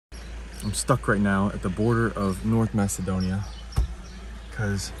I'm stuck right now at the border of North Macedonia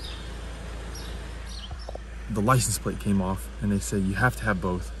because the license plate came off and they say you have to have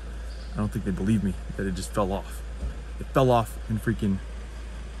both. I don't think they believe me that it just fell off. It fell off in freaking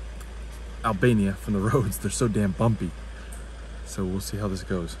Albania from the roads. They're so damn bumpy. So we'll see how this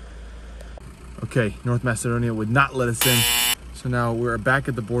goes. Okay, North Macedonia would not let us in. So now we're back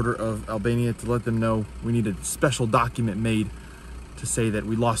at the border of Albania to let them know we need a special document made to say that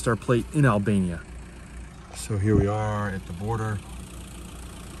we lost our plate in Albania. So here we are at the border.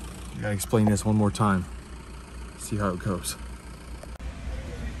 I gotta explain this one more time. See how it goes.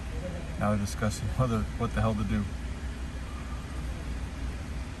 Now they're discussing what the hell to do.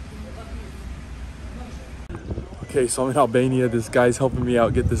 Okay, so I'm in Albania. This guy's helping me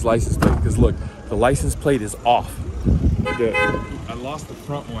out get this license plate because look, the license plate is off. I lost the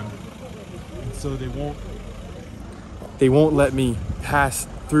front one, and so they won't let me pass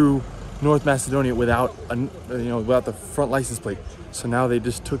through North Macedonia without without the front license plate. So now they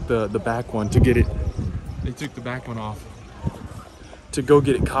just took the back one to get it. They took the back one off to go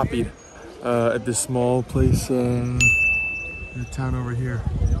get it copied at this small place in the town over here.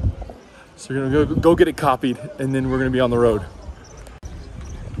 So we're gonna go get it copied, and then we're gonna be on the road.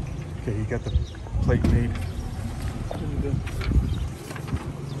 Okay, he got the plate made.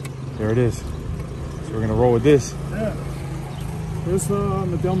 There it is. So we're gonna roll with this. Yeah.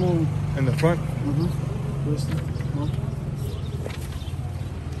 In the front?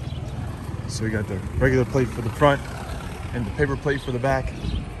 So we got the regular plate for the front and the paper plate for the back.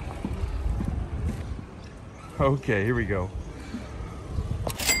 Okay, here we go.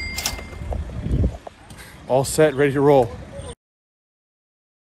 All set, ready to roll.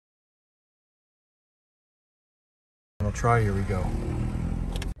 I'll try, here we go.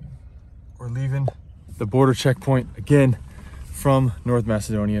 We're leaving the border checkpoint again from North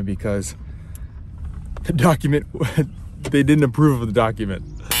Macedonia because the document, they didn't approve of the document.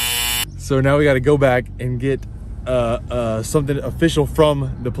 So now we got to go back and get something official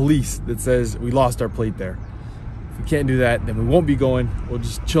from the police that says we lost our plate there. If we can't do that, then we won't be going. We'll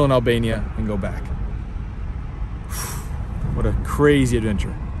just chill in Albania and go back. What a crazy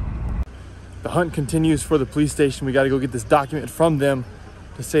adventure. The hunt continues for the police station. We got to go get this document from them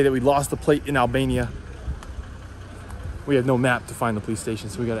to say that we lost the plate in Albania. We have no map to find the police station,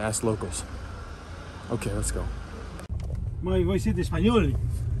 so we got to ask locals. Okay, let's go. Voi siete spagnoli?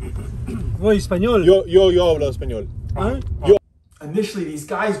 Voi spagnoli? Yo hablo español. Huh? Initially, these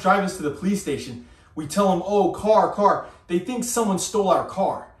guys drive us to the police station. We tell them, oh, car. They think someone stole our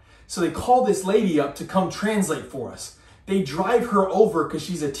car. So they call this lady up to come translate for us. They drive her over because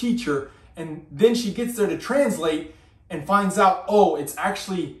she's a teacher, and then she gets there to translate and finds out, oh, it's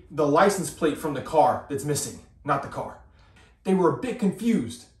actually the license plate from the car that's missing, not the car. They were a bit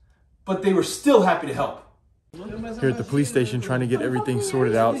confused, but they were still happy to help. Here at the police station, trying to get everything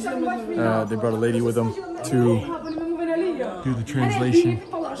sorted out. They brought a lady with them to do the translation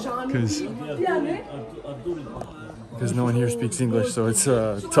because no one here speaks English, so it's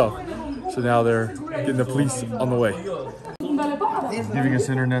tough. So now they're getting the police on the way. Giving us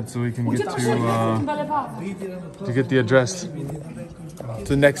internet so we can get to get the address to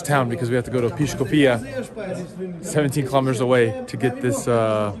the next town because we have to go to Pishkopia, 17 kilometers away, to get this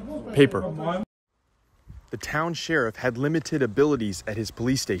paper. The town sheriff had limited abilities at his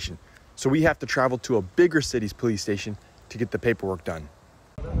police station, so we have to travel to a bigger city's police station to get the paperwork done.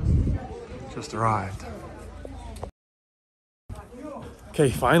 Just arrived. Okay,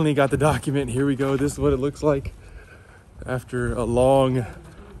 finally got the document. Here we go. This is what it looks like after a long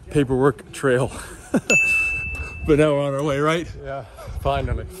paperwork trail. But now we're on our way, right? Yeah,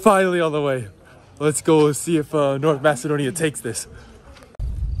 finally. Finally on the way. Let's go see if North Macedonia takes this.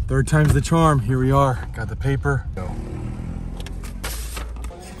 Third time's the charm. Here we are. Got the paper. Go.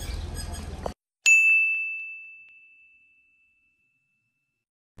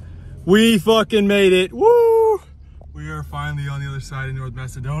 We fucking made it. Woo! We are finally on the other side of North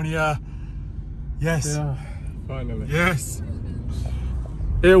Macedonia. Yes. Yeah, finally. Yes.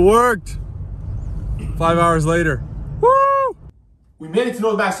 It worked. 5 hours later. Woo! We made it to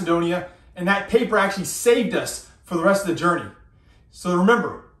North Macedonia, and that paper actually saved us for the rest of the journey. So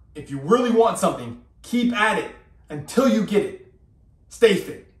remember, if you really want something, keep at it until you get it. Stay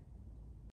fit.